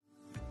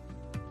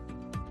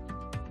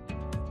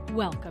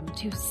Welcome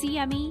to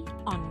CME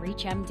on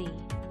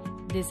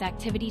ReachMD. This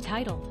activity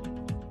titled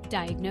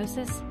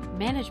Diagnosis,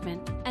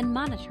 Management, and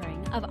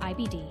Monitoring of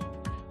IBD,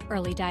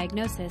 Early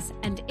Diagnosis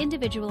and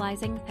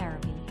Individualizing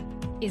Therapy,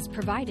 is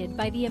provided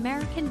by the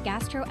American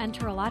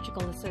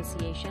Gastroenterological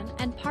Association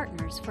and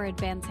Partners for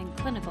Advancing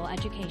Clinical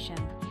Education,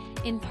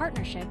 in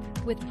partnership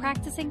with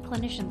Practicing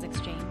Clinicians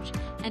Exchange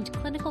and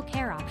Clinical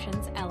Care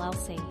Options,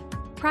 LLC.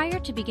 Prior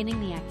to beginning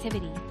the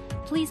activity,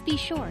 please be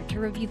sure to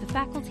review the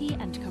faculty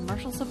and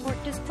commercial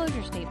support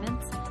disclosure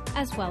statements,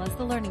 as well as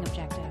the learning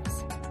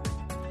objectives.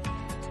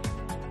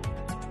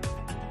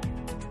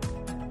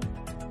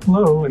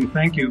 Hello, and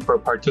thank you for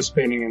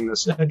participating in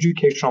this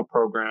educational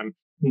program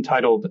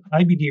entitled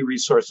IBD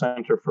Resource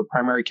Center for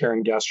Primary Care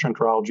and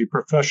Gastroenterology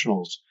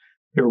Professionals,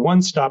 your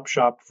one-stop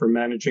shop for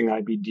managing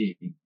IBD.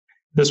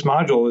 This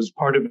module is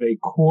part of a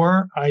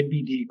core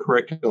IBD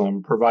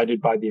curriculum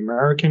provided by the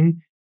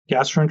American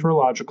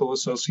Gastroenterological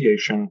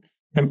Association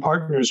and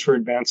Partners for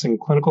Advancing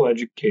Clinical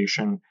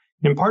Education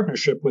in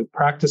partnership with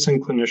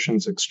Practicing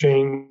Clinicians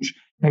Exchange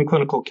and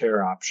Clinical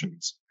Care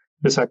Options.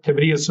 This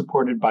activity is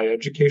supported by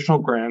educational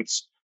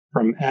grants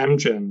from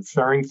Amgen,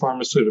 Ferring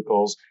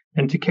Pharmaceuticals,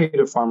 and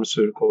Takeda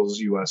Pharmaceuticals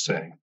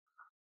USA.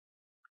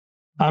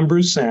 I'm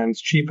Bruce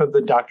Sands, Chief of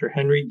the Dr.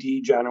 Henry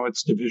D.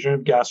 Janowitz Division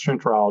of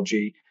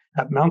Gastroenterology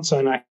at Mount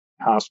Sinai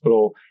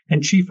Hospital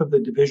and Chief of the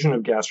Division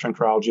of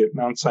Gastroenterology at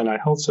Mount Sinai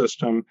Health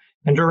System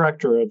and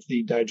Director of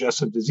the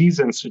Digestive Disease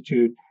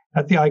Institute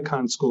at the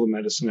Icahn School of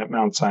Medicine at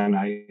Mount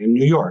Sinai in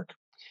New York.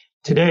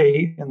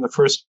 Today, in the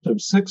first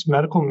of 6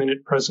 Medical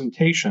Minute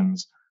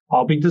presentations,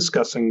 I'll be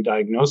discussing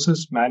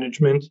diagnosis,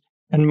 management,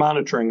 and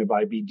monitoring of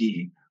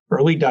IBD,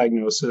 early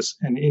diagnosis,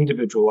 and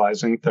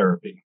individualizing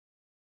therapy.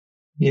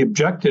 The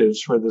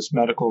objectives for this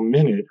Medical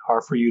Minute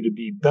are for you to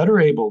be better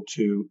able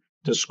to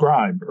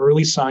describe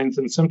early signs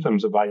and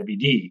symptoms of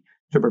IBD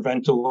to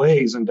prevent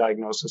delays in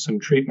diagnosis and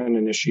treatment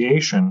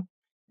initiation,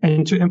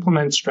 and to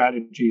implement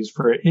strategies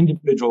for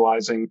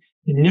individualizing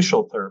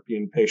initial therapy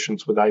in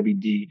patients with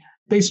IBD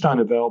based on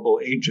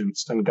available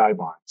agents and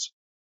guidelines.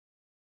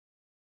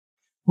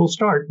 We'll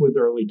start with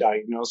early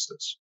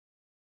diagnosis.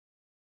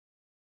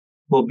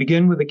 We'll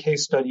begin with a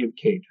case study of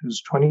Kate,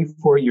 who's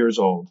 24 years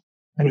old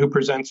and who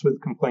presents with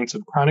complaints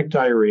of chronic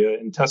diarrhea,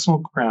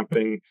 intestinal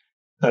cramping,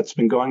 that's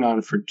been going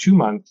on for 2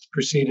 months,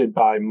 preceded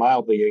by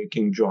mildly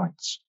aching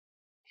joints.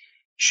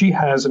 She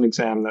has an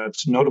exam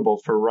that's notable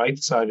for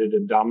right-sided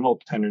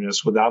abdominal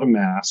tenderness without a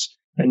mass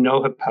and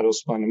no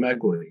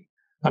hepatosplenomegaly.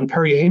 On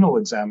perianal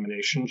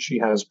examination, she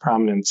has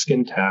prominent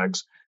skin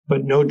tags,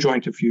 but no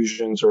joint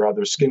effusions or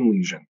other skin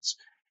lesions.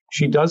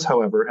 She does,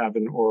 however, have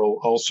an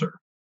oral ulcer.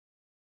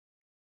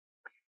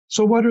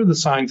 So what are the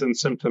signs and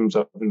symptoms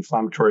of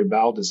inflammatory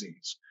bowel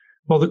disease?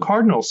 Well, the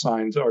cardinal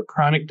signs are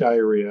chronic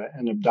diarrhea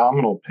and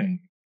abdominal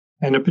pain.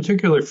 And a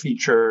particular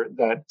feature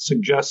that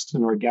suggests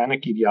an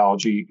organic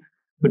etiology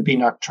would be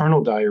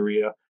nocturnal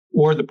diarrhea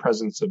or the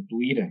presence of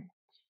bleeding.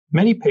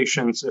 Many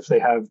patients, if they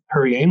have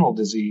perianal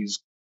disease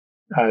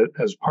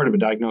as part of a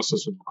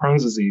diagnosis of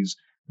Crohn's disease,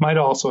 might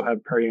also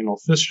have perianal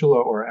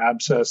fistula or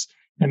abscess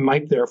and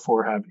might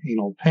therefore have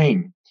anal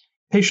pain.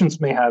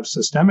 Patients may have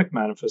systemic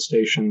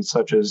manifestations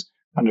such as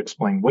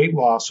unexplained weight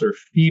loss or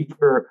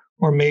fever,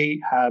 or may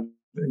have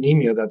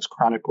anemia that's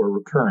chronic or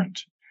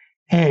recurrent.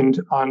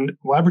 And on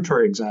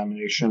laboratory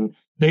examination,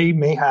 they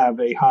may have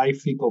a high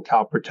fecal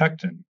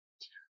calprotectin.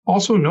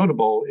 Also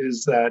notable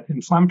is that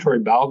inflammatory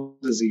bowel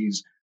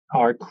disease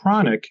are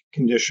chronic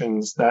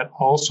conditions that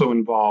also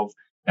involve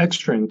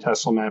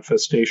extraintestinal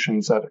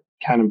manifestations that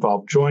can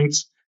involve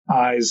joints,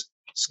 eyes,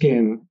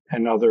 skin,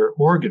 and other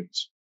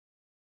organs.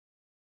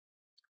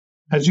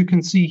 As you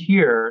can see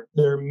here,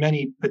 there are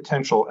many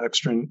potential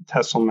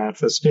extraintestinal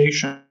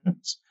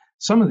manifestations.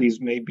 Some of these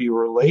may be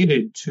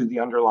related to the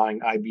underlying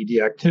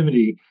IBD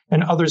activity,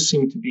 and others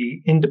seem to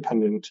be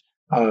independent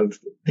of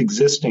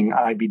existing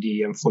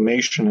IBD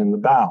inflammation in the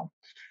bowel.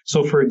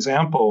 So, for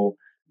example,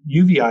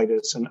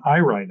 uveitis and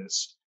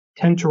iritis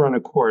tend to run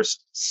a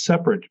course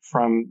separate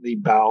from the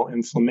bowel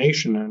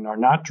inflammation and are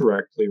not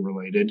directly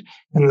related,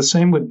 and the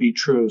same would be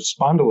true of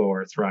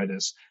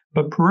spondyloarthritis,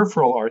 but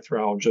peripheral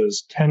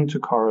arthralgias tend to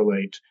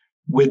correlate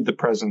with the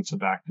presence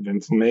of active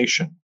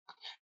inflammation.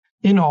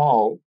 In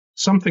all,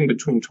 something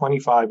between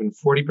 25 and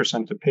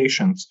 40% of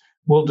patients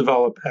will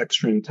develop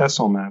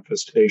extraintestinal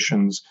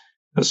manifestations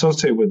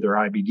associated with their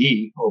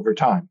IBD over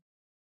time.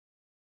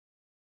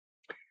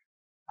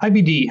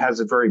 IBD has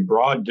a very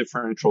broad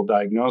differential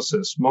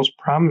diagnosis, most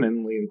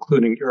prominently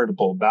including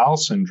irritable bowel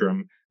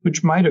syndrome,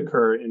 which might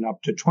occur in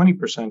up to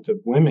 20% of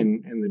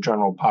women in the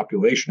general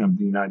population of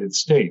the United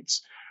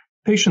States.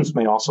 Patients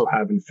may also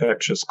have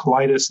infectious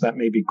colitis that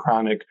may be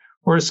chronic,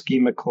 or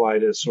ischemic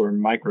colitis or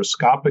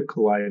microscopic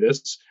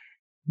colitis.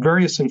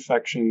 Various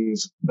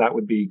infections that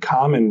would be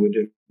common would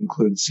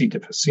include C.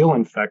 difficile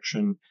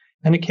infection,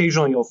 and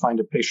occasionally you'll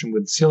find a patient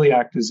with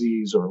celiac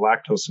disease or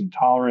lactose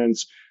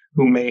intolerance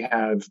who may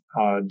have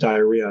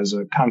diarrhea as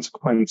a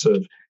consequence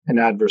of an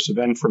adverse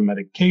event from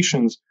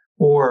medications,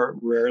 or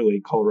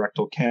rarely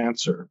colorectal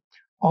cancer.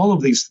 All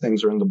of these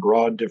things are in the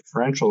broad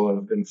differential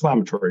of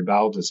inflammatory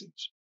bowel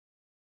disease.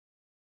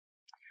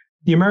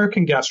 The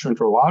American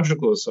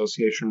Gastroenterological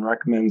Association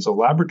recommends a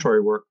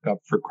laboratory workup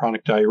for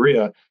chronic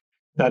diarrhea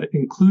that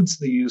includes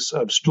the use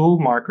of stool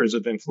markers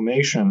of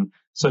inflammation,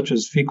 such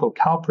as fecal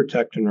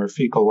calprotectin or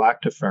fecal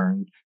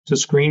lactoferrin, to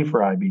screen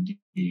for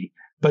IBD,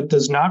 but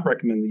does not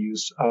recommend the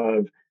use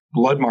of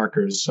blood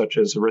markers such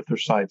as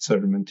erythrocyte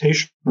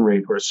sedimentation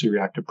rate or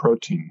C-reactive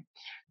protein.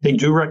 They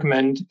do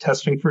recommend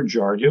testing for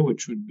Giardia,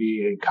 which would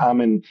be a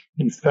common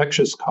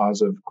infectious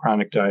cause of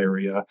chronic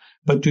diarrhea,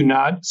 but do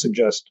not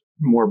suggest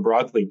more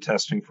broadly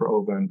testing for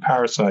ova and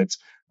parasites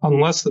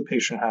unless the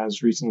patient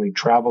has recently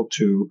traveled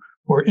to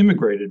or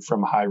immigrated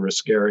from a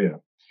high-risk area.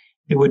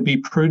 It would be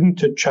prudent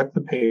to check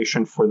the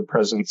patient for the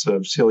presence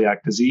of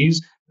celiac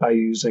disease by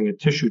using a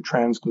tissue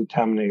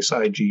transglutaminase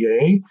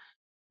IgA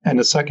and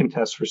a second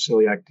test for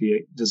celiac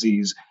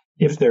disease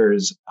if there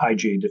is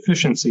IgA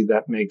deficiency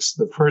that makes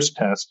the first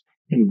test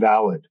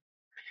invalid.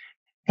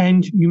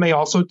 And you may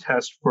also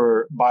test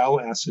for bile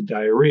acid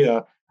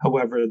diarrhea.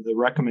 However, the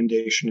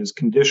recommendation is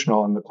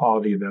conditional and the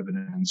quality of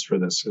evidence for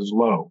this is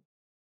low.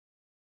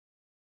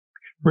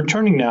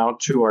 Returning now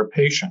to our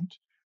patient,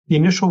 the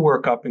initial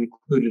workup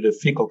included a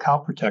fecal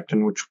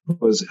calprotectin, which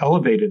was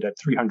elevated at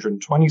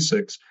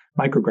 326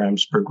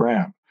 micrograms per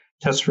gram.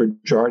 Tests for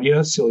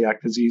Giardia,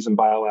 celiac disease, and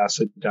bile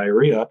acid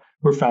diarrhea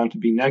were found to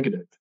be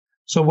negative.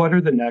 So what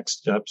are the next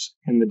steps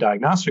in the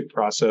diagnostic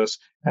process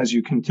as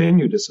you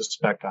continue to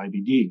suspect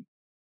IBD?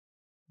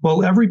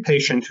 Well, every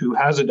patient who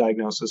has a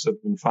diagnosis of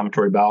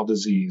inflammatory bowel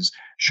disease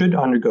should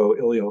undergo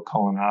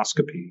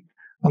ileocolonoscopy.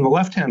 On the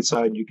left-hand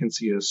side, you can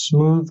see a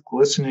smooth,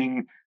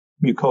 glistening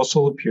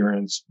mucosal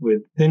appearance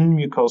with thin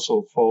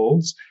mucosal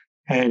folds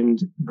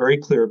and very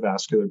clear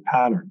vascular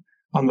pattern.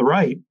 On the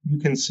right, you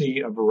can see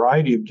a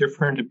variety of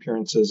different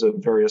appearances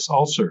of various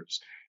ulcers,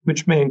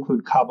 which may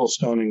include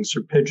cobblestoning,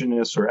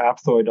 serpiginous or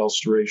aphthoid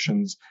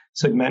ulcerations,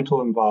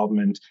 segmental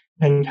involvement,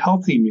 and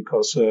healthy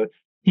mucosa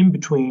in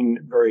between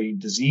very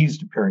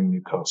diseased-appearing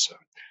mucosa.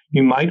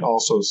 You might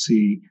also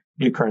see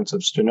the occurrence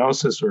of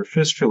stenosis or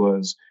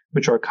fistulas,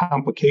 which are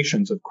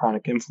complications of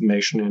chronic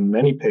inflammation in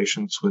many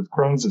patients with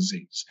Crohn's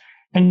disease.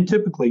 And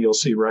typically, you'll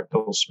see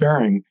rectal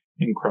sparing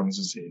in Crohn's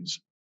disease.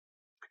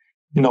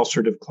 In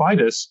ulcerative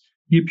colitis,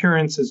 the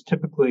appearance is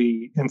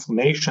typically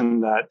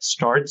inflammation that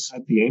starts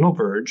at the anal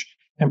verge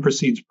and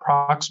proceeds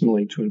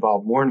proximally to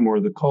involve more and more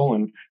of the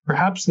colon,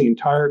 perhaps the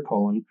entire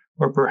colon,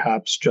 or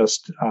perhaps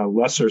just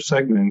lesser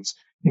segments,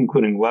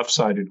 including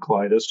left-sided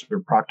colitis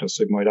or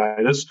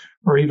proctosigmoiditis,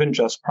 or even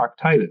just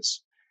proctitis.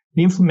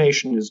 The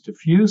inflammation is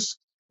diffuse,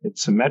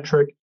 it's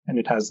symmetric, and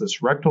it has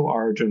this rectal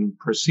origin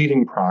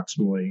proceeding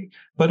proximally,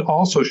 but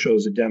also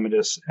shows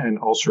edematous and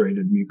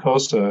ulcerated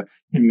mucosa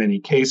in many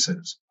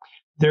cases.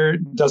 There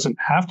doesn't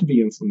have to be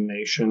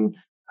inflammation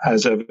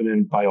as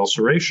evident by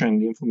ulceration.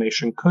 The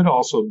inflammation could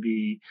also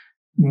be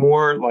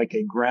more like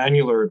a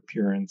granular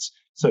appearance,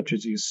 such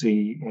as you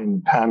see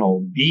in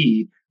panel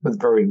B with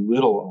very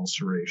little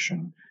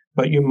ulceration.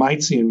 But you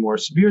might see in more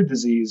severe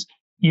disease,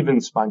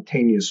 even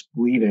spontaneous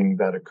bleeding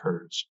that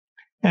occurs.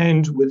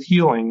 And with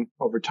healing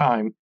over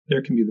time,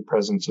 there can be the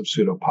presence of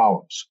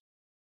pseudopolyps.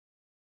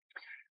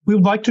 We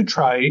would like to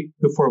try,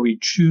 before we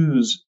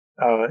choose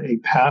a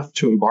path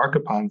to embark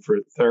upon for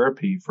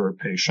therapy for a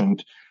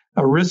patient,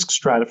 a risk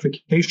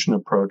stratification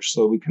approach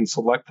so we can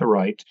select the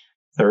right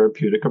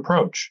therapeutic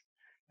approach.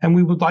 And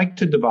we would like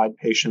to divide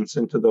patients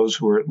into those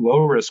who are at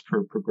low risk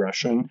for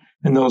progression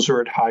and those who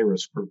are at high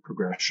risk for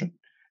progression.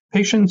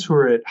 Patients who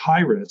are at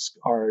high risk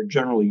are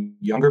generally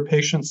younger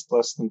patients,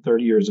 less than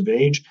 30 years of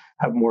age,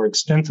 have more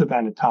extensive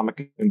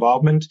anatomic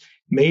involvement,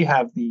 may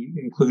have the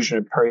inclusion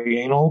of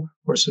perianal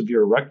or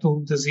severe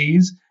rectal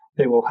disease.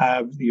 They will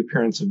have the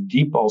appearance of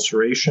deep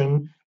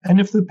ulceration.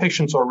 And if the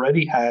patient's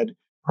already had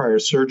prior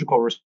surgical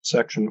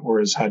resection or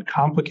has had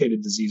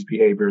complicated disease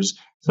behaviors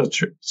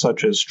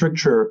such as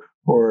stricture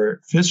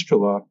or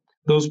fistula,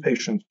 those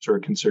patients are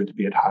considered to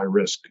be at high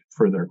risk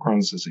for their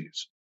Crohn's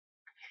disease.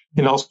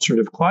 In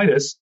ulcerative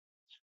colitis,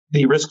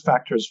 the risk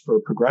factors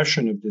for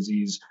progression of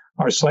disease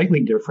are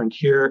slightly different.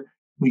 Here,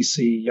 we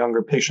see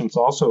younger patients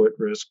also at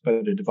risk, but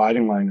at a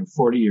dividing line of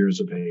 40 years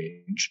of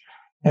age.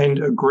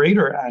 And a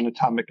greater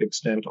anatomic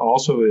extent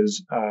also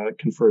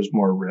confers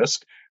more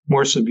risk.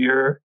 More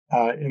severe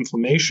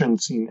inflammation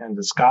seen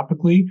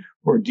endoscopically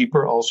or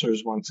deeper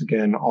ulcers, once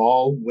again,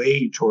 all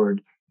weigh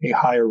toward a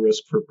higher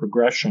risk for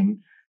progression.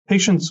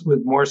 Patients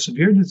with more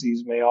severe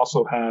disease may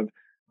also have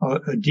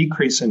a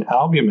decrease in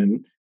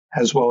albumin,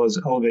 as well as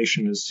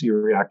elevation of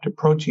C-reactive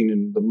protein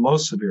in the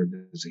most severe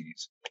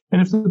disease.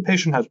 And if the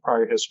patient has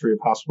prior history of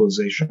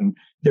hospitalization,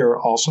 they're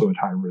also at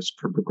high risk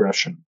for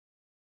progression.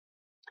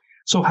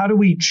 So how do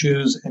we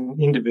choose an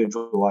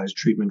individualized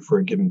treatment for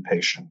a given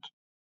patient?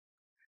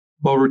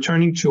 Well,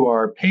 returning to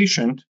our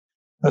patient,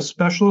 a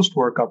specialist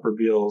workup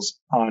reveals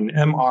on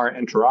MR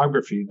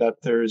enterography that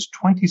there is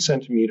 20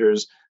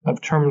 centimeters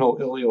of terminal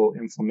ileal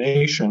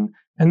inflammation,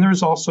 and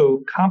there's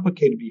also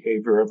complicated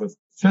behavior of a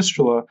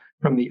fistula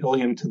from the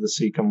ileum to the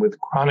cecum with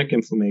chronic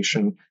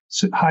inflammation,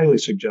 highly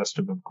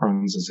suggestive of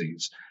Crohn's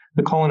disease.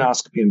 The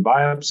colonoscopy and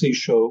biopsy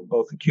show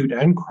both acute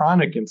and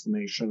chronic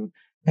inflammation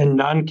and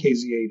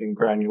non-caseating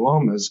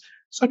granulomas,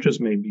 such as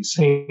may be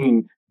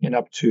seen in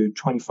up to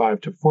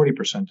 25 to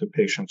 40% of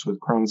patients with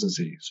Crohn's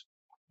disease,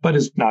 but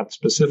is not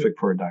specific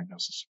for a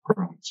diagnosis of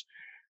Crohn's.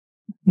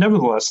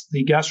 Nevertheless,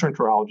 the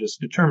gastroenterologist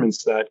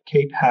determines that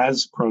Kate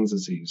has Crohn's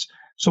disease.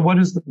 So what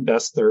is the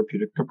best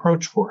therapeutic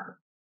approach for her?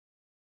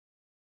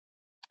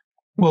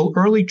 Well,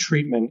 early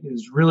treatment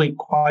is really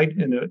quite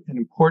an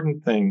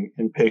important thing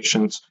in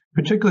patients,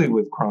 particularly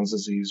with Crohn's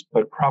disease,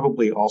 but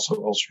probably also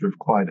ulcerative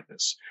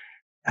colitis.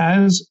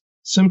 As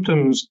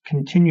symptoms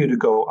continue to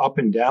go up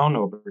and down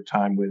over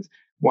time with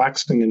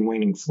waxing and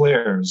waning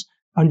flares,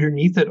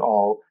 underneath it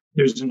all,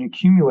 there's an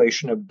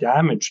accumulation of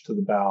damage to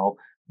the bowel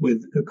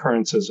with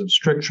occurrences of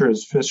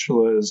strictures,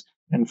 fistulas,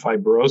 and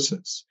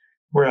fibrosis.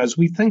 Whereas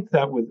we think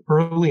that with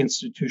early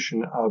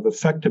institution of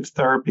effective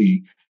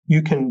therapy,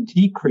 you can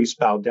decrease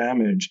bowel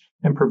damage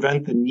and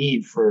prevent the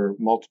need for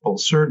multiple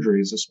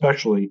surgeries,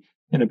 especially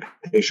in a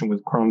patient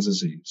with Crohn's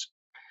disease.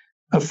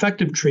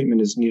 Effective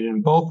treatment is needed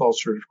in both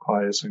ulcerative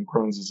colitis and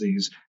Crohn's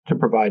disease to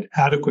provide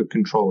adequate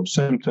control of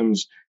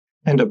symptoms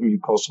and of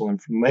mucosal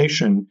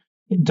inflammation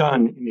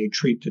done in a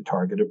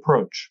treat-to-target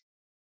approach.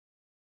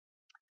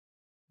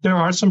 There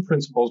are some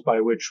principles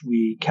by which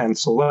we can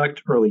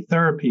select early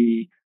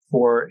therapy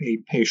for a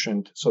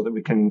patient so that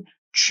we can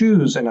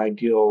choose an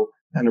ideal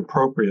and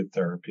appropriate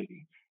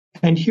therapy.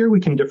 And here we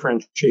can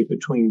differentiate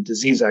between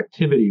disease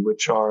activity,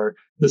 which are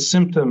the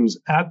symptoms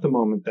at the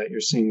moment that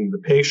you're seeing the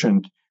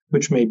patient,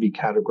 which may be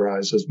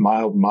categorized as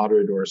mild,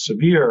 moderate, or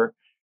severe,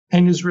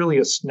 and is really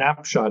a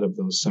snapshot of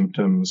those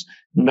symptoms,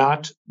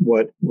 not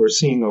what we're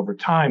seeing over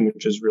time,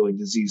 which is really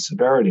disease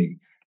severity.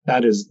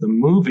 That is the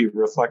movie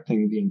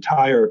reflecting the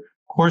entire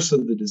course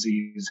of the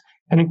disease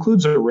and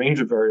includes a range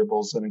of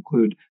variables that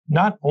include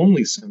not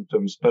only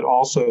symptoms, but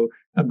also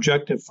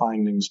objective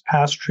findings,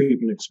 past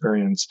treatment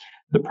experience,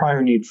 the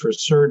prior need for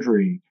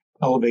surgery,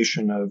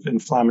 elevation of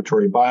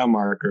inflammatory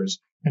biomarkers,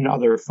 and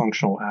other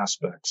functional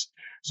aspects.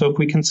 So if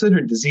we consider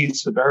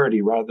disease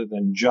severity rather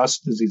than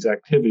just disease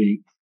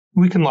activity,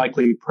 we can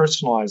likely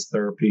personalize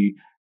therapy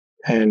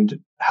and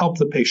help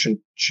the patient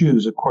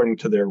choose according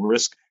to their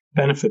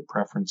risk-benefit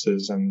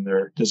preferences and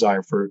their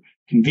desire for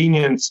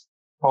convenience,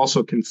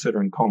 also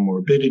considering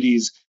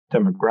comorbidities,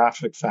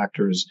 demographic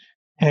factors,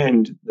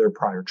 and their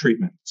prior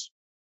treatments.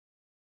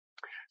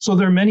 So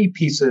there are many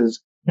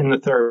pieces in the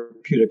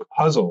therapeutic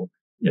puzzle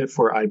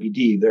for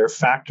IBD. There are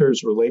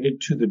factors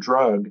related to the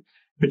drug,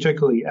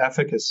 particularly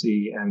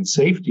efficacy and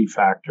safety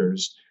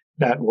factors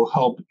that will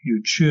help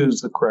you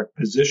choose the correct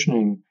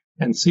positioning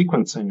and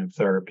sequencing of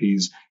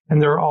therapies.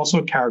 And there are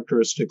also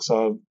characteristics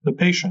of the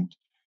patient.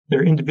 There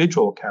are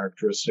individual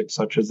characteristics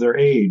such as their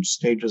age,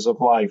 stages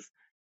of life,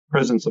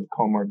 presence of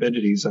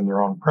comorbidities and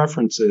their own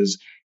preferences,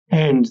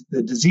 and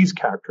the disease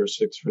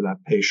characteristics for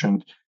that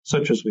patient,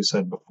 such as we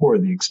said before,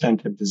 the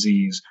extent of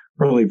disease,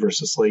 early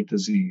versus late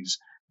disease,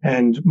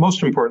 and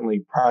most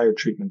importantly, prior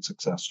treatment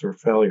success or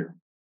failure.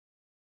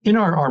 In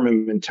our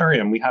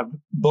armamentarium, we have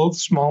both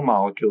small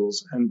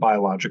molecules and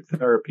biologic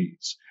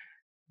therapies.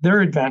 There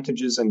are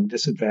advantages and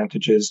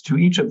disadvantages to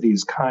each of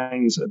these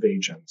kinds of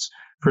agents.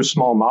 For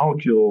small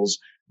molecules,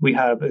 we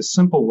have a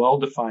simple,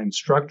 well-defined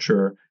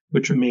structure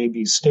which may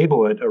be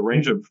stable at a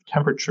range of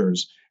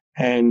temperatures.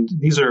 And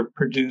these are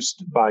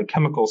produced by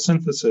chemical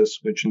synthesis,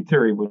 which in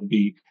theory would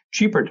be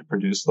cheaper to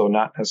produce, though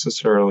not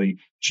necessarily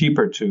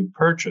cheaper to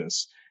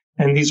purchase.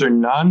 And these are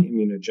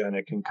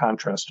non-immunogenic in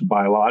contrast to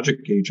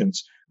biologic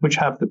agents, which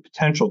have the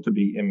potential to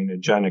be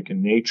immunogenic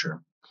in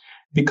nature.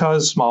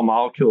 Because small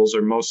molecules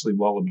are mostly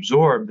well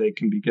absorbed, they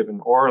can be given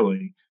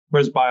orally,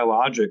 whereas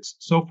biologics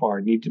so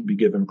far need to be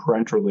given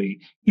parenterally,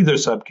 either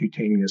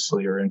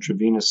subcutaneously or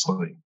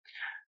intravenously.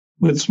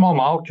 With small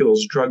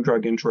molecules,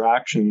 drug-drug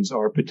interactions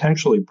are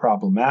potentially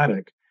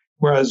problematic,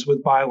 whereas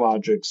with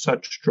biologics,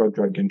 such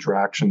drug-drug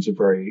interactions are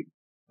very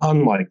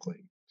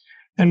unlikely.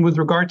 And with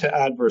regard to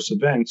adverse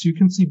events, you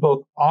can see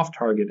both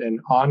off-target and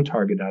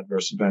on-target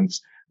adverse events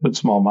with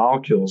small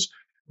molecules,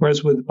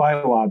 whereas with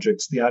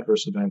biologics, the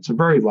adverse events are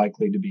very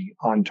likely to be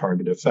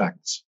on-target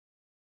effects.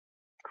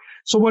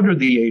 So what are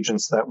the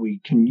agents that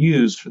we can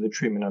use for the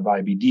treatment of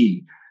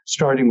IBD?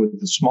 Starting with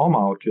the small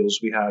molecules,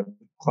 we have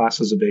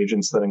classes of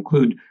agents that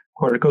include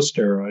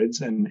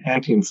corticosteroids and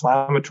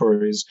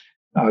anti-inflammatories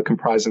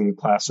comprising the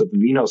class of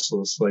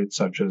aminosalicylates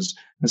such as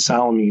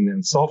mesalamine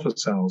and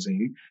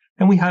sulfasalazine.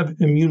 And we have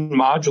immune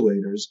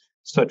modulators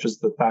such as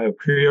the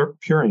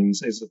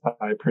thiopurines,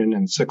 azathioprine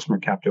and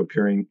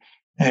 6-mercaptopurine,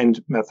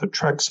 and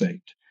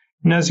methotrexate.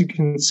 And as you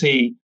can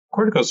see,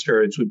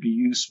 corticosteroids would be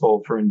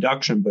useful for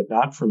induction, but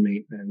not for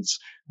maintenance.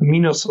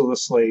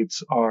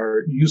 Aminosalicylates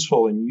are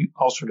useful in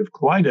ulcerative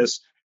colitis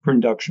for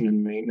induction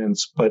and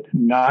maintenance, but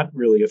not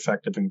really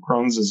effective in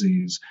Crohn's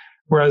disease.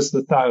 Whereas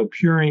the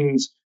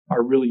thiopurines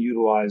are really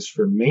utilized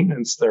for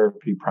maintenance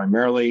therapy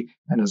primarily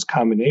and as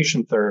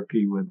combination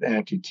therapy with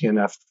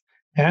anti-TNF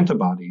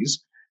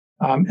antibodies.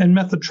 And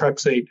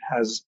methotrexate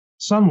has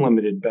some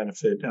limited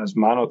benefit as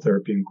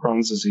monotherapy in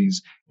Crohn's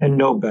disease and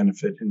no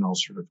benefit in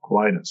ulcerative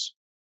colitis.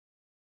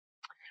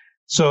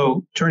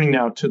 So turning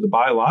now to the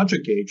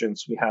biologic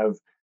agents, we have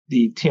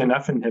the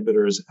TNF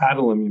inhibitors,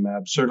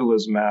 adalimumab,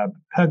 certolizumab,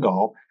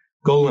 Pegol,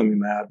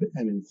 golimumab,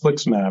 and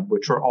infliximab,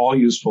 which are all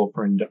useful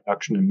for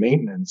induction and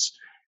maintenance.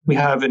 We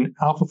have an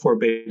alpha-4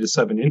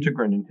 beta-7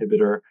 integrin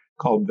inhibitor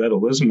called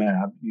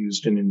vedolizumab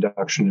used in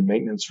induction and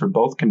maintenance for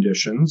both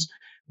conditions.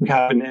 We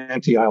have an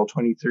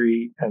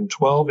anti-IL-23 and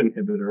 12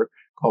 inhibitor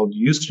called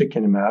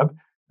ustekinumab,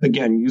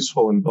 again,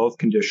 useful in both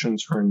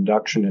conditions for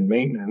induction and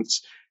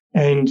maintenance.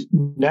 And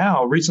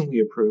now, recently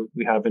approved,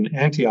 we have an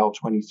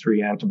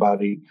anti-IL-23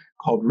 antibody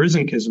called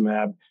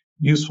risankizumab,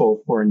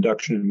 useful for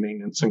induction and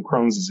maintenance in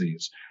Crohn's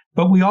disease.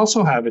 But we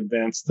also have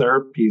advanced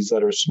therapies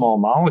that are small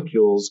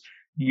molecules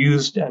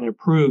used and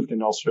approved in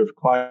ulcerative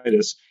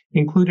colitis,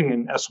 including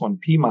an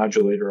S1P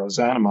modulator,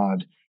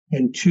 ozanimod,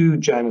 and 2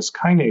 Janus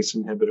kinase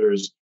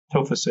inhibitors,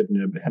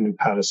 tofacitinib and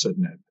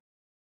upadacitinib.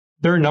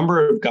 There are a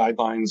number of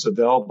guidelines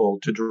available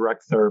to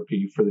direct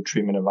therapy for the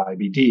treatment of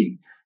IBD.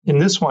 In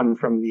this one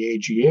from the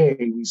AGA,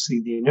 we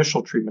see the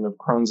initial treatment of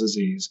Crohn's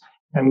disease,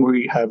 and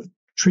we have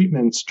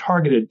treatments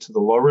targeted to the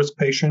low-risk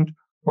patient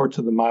or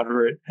to the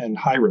moderate and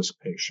high-risk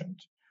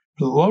patient.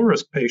 For the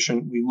low-risk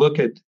patient, we look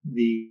at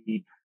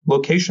the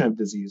location of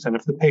disease, and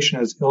if the patient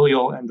has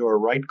ileal and/or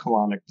right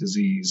colonic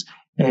disease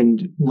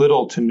and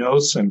little to no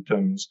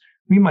symptoms,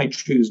 we might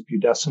choose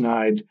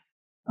budesonide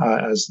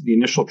as the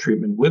initial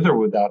treatment with or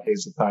without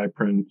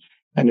azathioprine,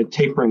 and a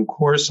tapering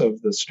course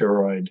of the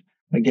steroid,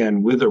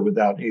 again, with or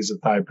without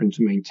azathioprine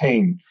to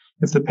maintain.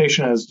 If the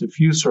patient has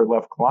diffuse or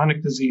left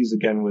colonic disease,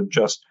 again, with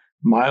just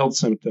mild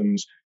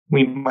symptoms,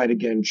 we might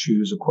again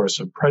choose a course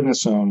of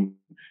prednisone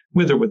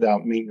with or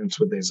without maintenance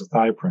with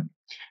azathioprine.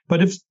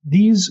 But if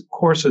these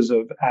courses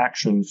of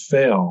action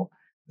fail,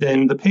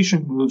 then the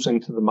patient moves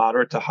into the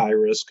moderate to high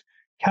risk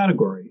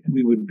category. And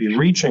we would be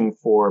reaching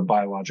for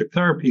biologic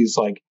therapies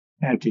like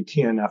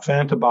anti-TNF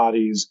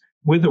antibodies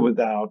with or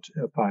without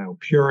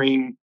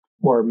ethylpurine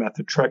or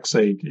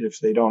methotrexate if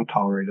they don't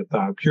tolerate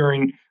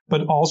ethylpurine,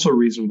 but also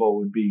reasonable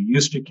would be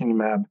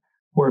ustekinumab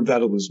or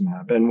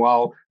vedolizumab. And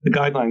while the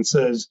guideline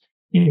says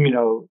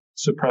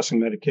immunosuppressing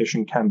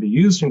medication can be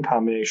used in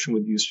combination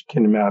with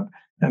ustekinumab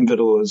and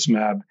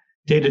vedolizumab,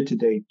 data to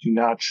date do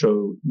not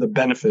show the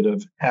benefit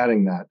of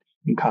adding that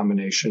in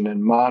combination,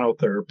 and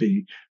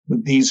monotherapy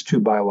with these two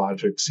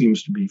biologics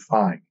seems to be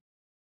fine.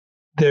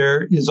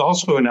 There is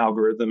also an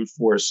algorithm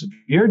for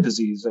severe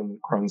disease in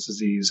Crohn's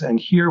disease, and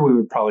here we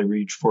would probably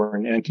reach for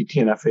an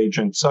anti-TNF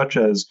agent such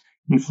as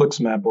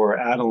infliximab or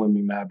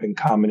adalimumab in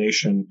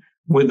combination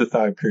with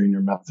ethylpurine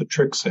or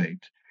methotrexate.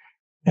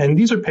 And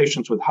these are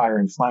patients with higher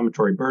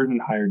inflammatory burden,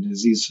 higher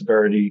disease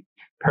severity,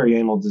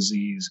 perianal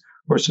disease,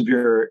 or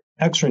severe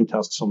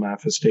extraintestinal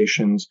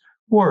manifestations,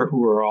 or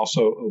who are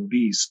also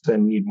obese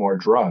and need more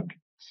drug.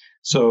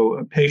 So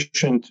a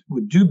patient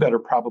would do better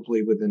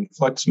probably with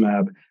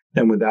infliximab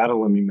than with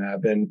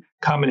adalimumab, and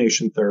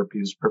combination therapy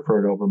is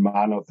preferred over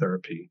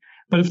monotherapy.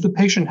 But if the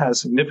patient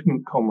has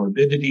significant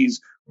comorbidities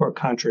or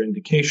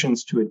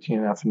contraindications to a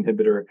TNF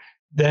inhibitor,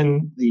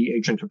 then the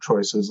agent of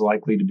choice is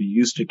likely to be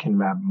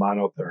ustekinumab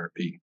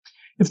monotherapy.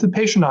 If the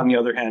patient, on the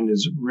other hand,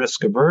 is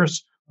risk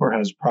averse or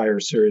has prior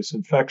serious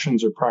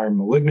infections or prior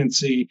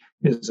malignancy,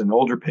 is an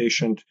older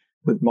patient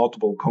with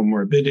multiple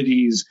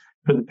comorbidities,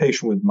 for the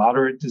patient with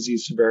moderate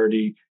disease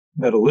severity,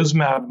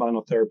 vedolizumab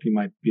monotherapy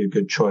might be a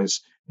good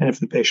choice. And if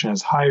the patient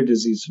has higher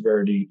disease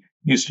severity,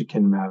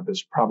 ustekinumab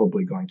is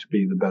probably going to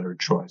be the better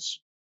choice.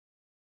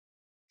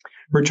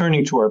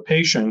 Returning to our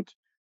patient,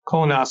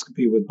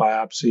 colonoscopy with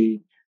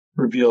biopsy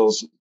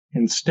reveals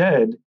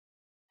instead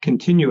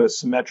continuous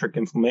symmetric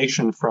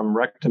inflammation from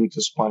rectum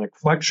to splenic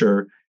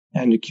flexure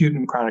and acute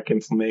and chronic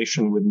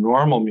inflammation with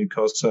normal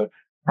mucosa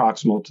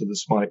proximal to the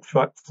splenic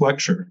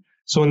flexure.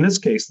 So in this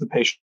case, the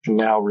patient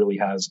now really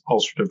has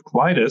ulcerative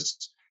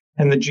colitis,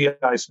 and the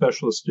GI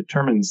specialist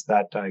determines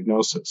that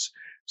diagnosis.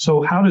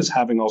 So how does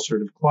having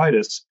ulcerative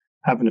colitis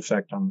have an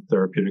effect on the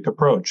therapeutic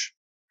approach?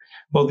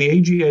 Well, the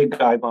AGA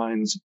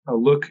guidelines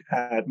look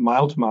at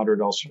mild to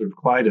moderate ulcerative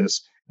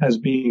colitis as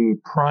being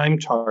prime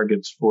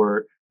targets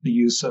for the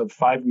use of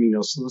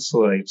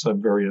 5-aminosalicylates of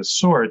various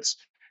sorts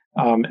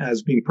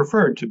as being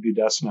preferred to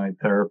budesonide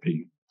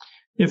therapy.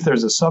 If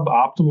there's a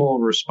suboptimal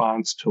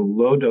response to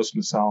low-dose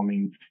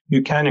mesalamine,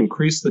 you can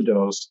increase the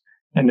dose,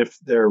 and if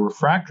they're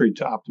refractory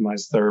to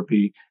optimized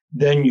therapy,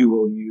 then you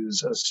will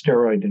use a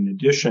steroid in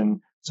addition,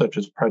 such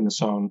as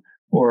prednisone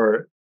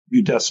or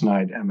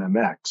budesonide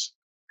MMX.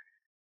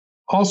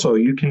 Also,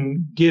 you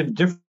can give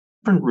different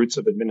routes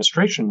of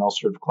administration in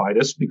ulcerative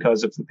colitis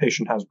because if the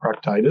patient has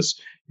proctitis,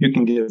 you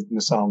can give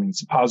mesalamine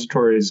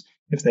suppositories.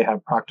 If they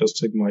have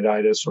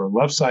proctosigmoiditis or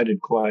left-sided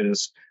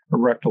colitis, a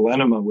rectal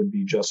enema would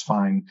be just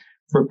fine.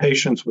 For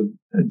patients with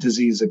a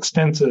disease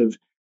extensive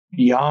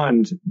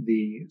beyond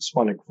the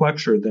splenic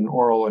flexure, then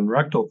oral and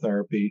rectal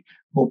therapy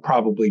will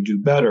probably do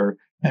better.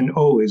 And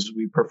always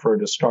we prefer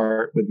to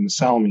start with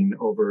mesalamine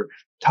over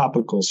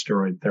topical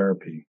steroid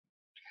therapy.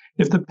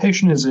 If the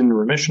patient is in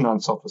remission on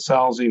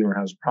sulfasalazine or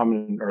has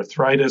prominent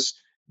arthritis,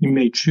 you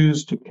may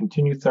choose to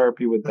continue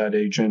therapy with that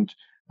agent.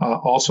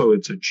 Also,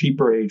 it's a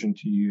cheaper agent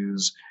to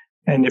use.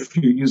 And if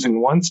you're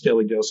using once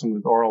daily dosing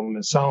with oral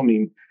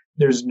mesalamine,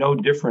 there's no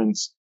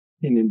difference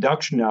in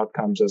induction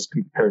outcomes as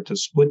compared to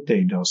split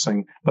day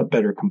dosing, but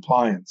better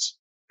compliance.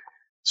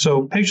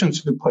 So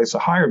patients who place a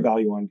higher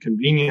value on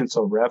convenience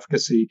over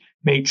efficacy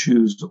may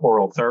choose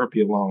oral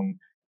therapy alone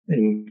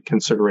in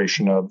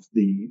consideration of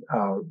the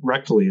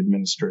rectally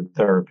administered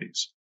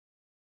therapies.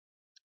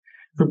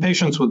 For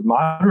patients with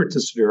moderate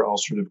to severe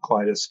ulcerative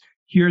colitis,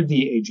 here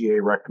the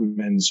AGA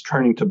recommends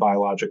turning to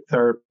biologic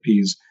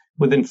therapies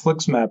with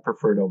infliximab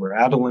preferred over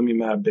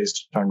adalimumab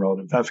based on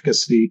relative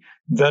efficacy,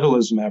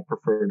 vedolizumab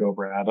preferred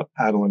over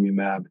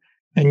adalimumab,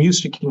 and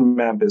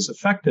ustekinumab is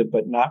effective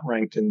but not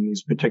ranked in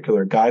these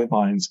particular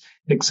guidelines,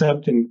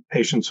 except in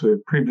patients who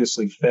have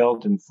previously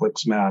failed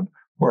infliximab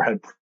or had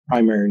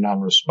primary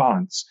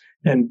non-response.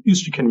 And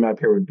ustekinumab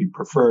here would be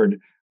preferred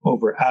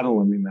over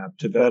adalimumab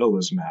to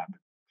vedolizumab.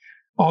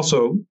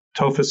 Also,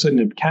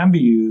 tofacitinib can be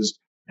used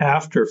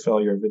after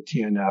failure of a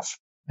TNF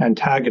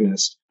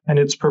antagonist, and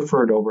it's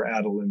preferred over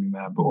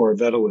adalimumab or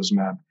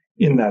vedolizumab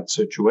in that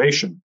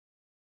situation.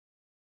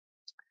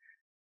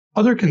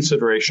 Other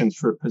considerations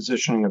for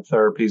positioning of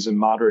therapies in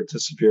moderate to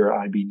severe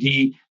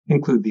IBD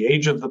include the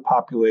age of the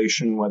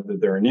population, whether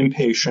they're an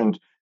inpatient,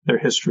 their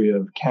history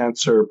of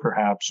cancer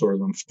perhaps or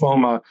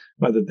lymphoma,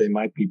 whether they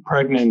might be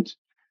pregnant,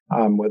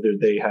 whether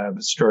they have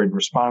steroid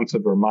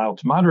responsive or mild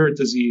to moderate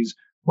disease,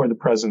 or the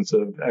presence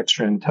of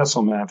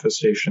extraintestinal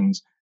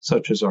manifestations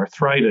such as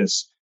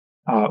arthritis,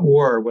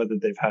 or whether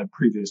they've had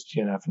previous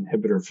TNF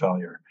inhibitor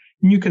failure.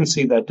 And you can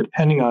see that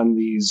depending on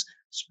these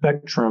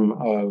spectrum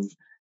of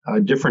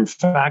different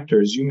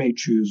factors, you may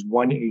choose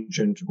one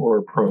agent or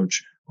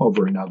approach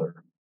over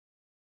another.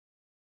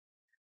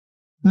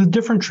 The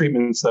different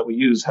treatments that we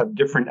use have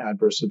different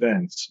adverse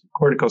events.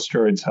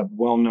 Corticosteroids have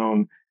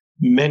well-known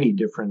many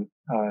different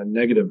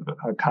negative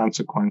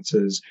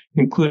consequences,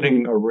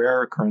 including a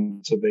rare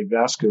occurrence of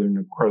avascular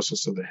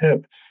necrosis of the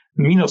hip.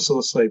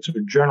 Aminosalicylates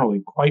are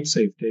generally quite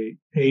safe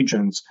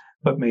agents,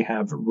 but may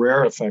have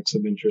rare effects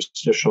of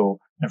interstitial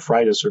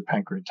nephritis or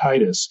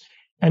pancreatitis.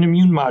 And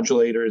immune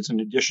modulators, in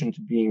addition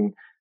to being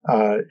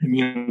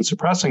immune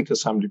suppressing to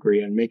some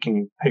degree and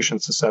making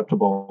patients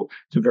susceptible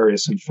to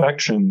various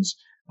infections,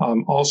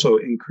 also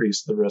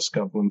increase the risk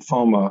of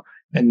lymphoma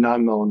and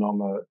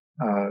non-melanoma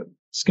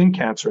skin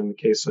cancer in the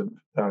case of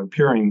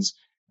purines,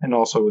 and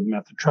also with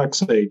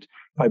methotrexate,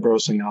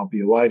 fibrosing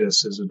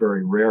alveolitis is a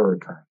very rare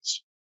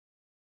occurrence.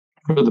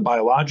 For the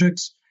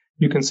biologics,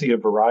 you can see a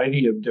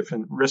variety of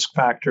different risk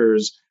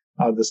factors.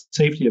 The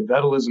safety of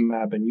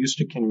vedolizumab and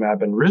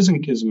ustekinumab and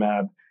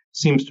risankizumab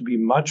seems to be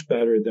much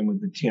better than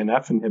with the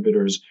TNF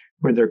inhibitors,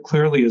 where there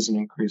clearly is an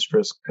increased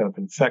risk of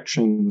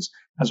infections,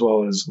 as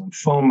well as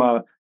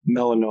lymphoma,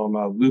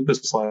 melanoma,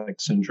 lupus-like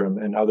syndrome,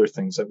 and other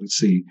things that we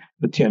see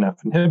with TNF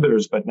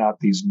inhibitors, but not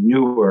these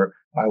newer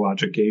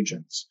biologic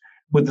agents.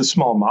 With the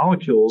small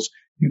molecules,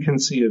 you can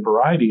see a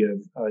variety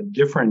of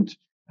different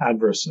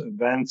adverse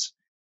events,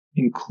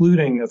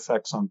 including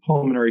effects on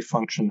pulmonary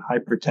function,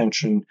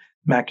 hypertension,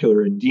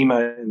 macular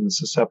edema in the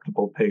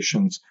susceptible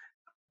patients,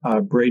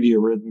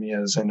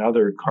 bradyarrhythmias, and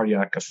other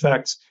cardiac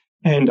effects,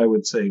 and I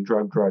would say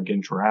drug-drug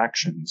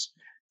interactions.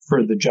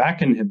 For the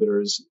JAK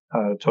inhibitors,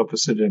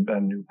 tofacitinib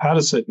and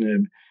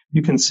upadacitinib,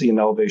 you can see an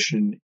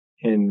elevation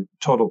in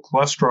total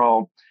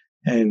cholesterol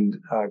and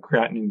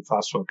creatinine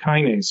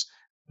phosphokinase,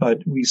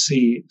 but we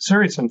see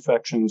serious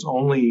infections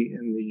only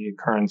in the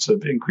occurrence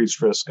of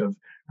increased risk of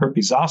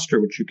herpes zoster,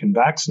 which you can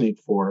vaccinate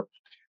for,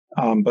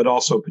 but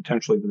also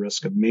potentially the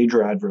risk of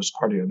major adverse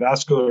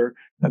cardiovascular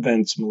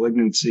events,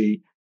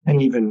 malignancy,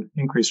 and even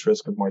increased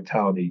risk of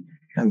mortality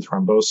and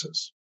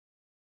thrombosis.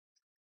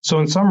 So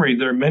in summary,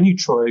 there are many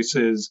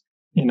choices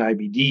in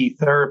IBD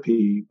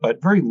therapy,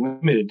 but very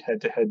limited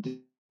head-to-head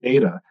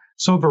data.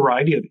 So a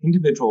variety of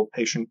individual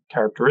patient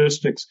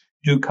characteristics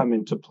do come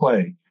into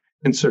play,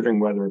 considering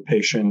whether a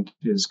patient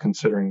is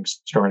considering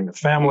starting a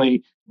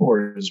family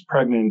or is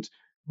pregnant,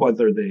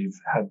 whether they've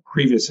had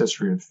previous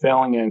history of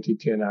failing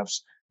anti-TNFs,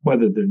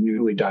 whether they're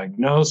newly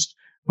diagnosed,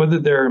 whether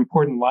there are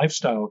important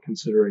lifestyle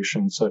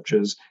considerations such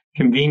as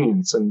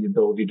convenience and the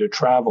ability to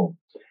travel,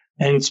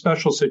 and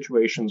special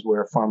situations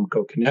where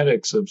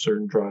pharmacokinetics of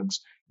certain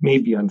drugs may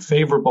be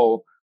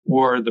unfavorable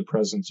or the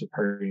presence of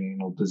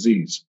perianal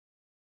disease.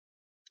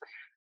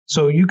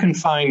 So you can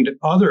find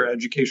other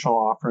educational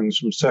offerings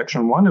from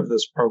Section 1 of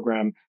this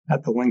program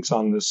at the links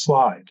on this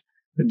slide.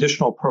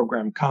 Additional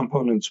program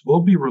components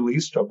will be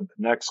released over the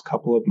next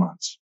couple of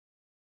months.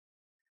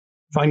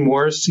 Find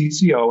more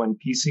CCO and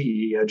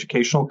PCE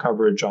educational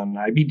coverage on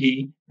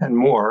IBD and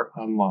more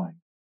online.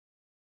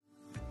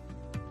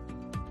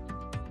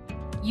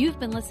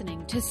 You've been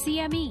listening to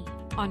CME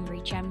on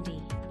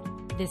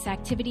ReachMD. This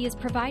activity is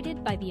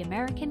provided by the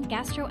American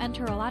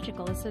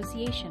Gastroenterological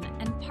Association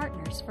and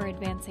Partners for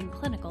Advancing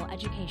Clinical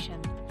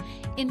Education,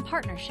 in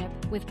partnership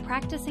with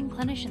Practicing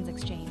Clinicians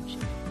Exchange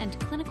and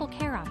Clinical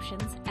Care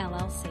Options,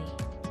 LLC.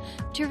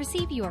 To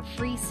receive your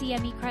free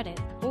CME credit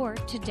or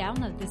to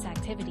download this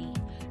activity,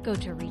 go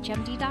to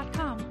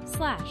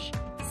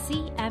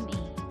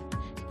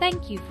reachmd.com/CME.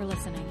 Thank you for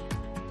listening.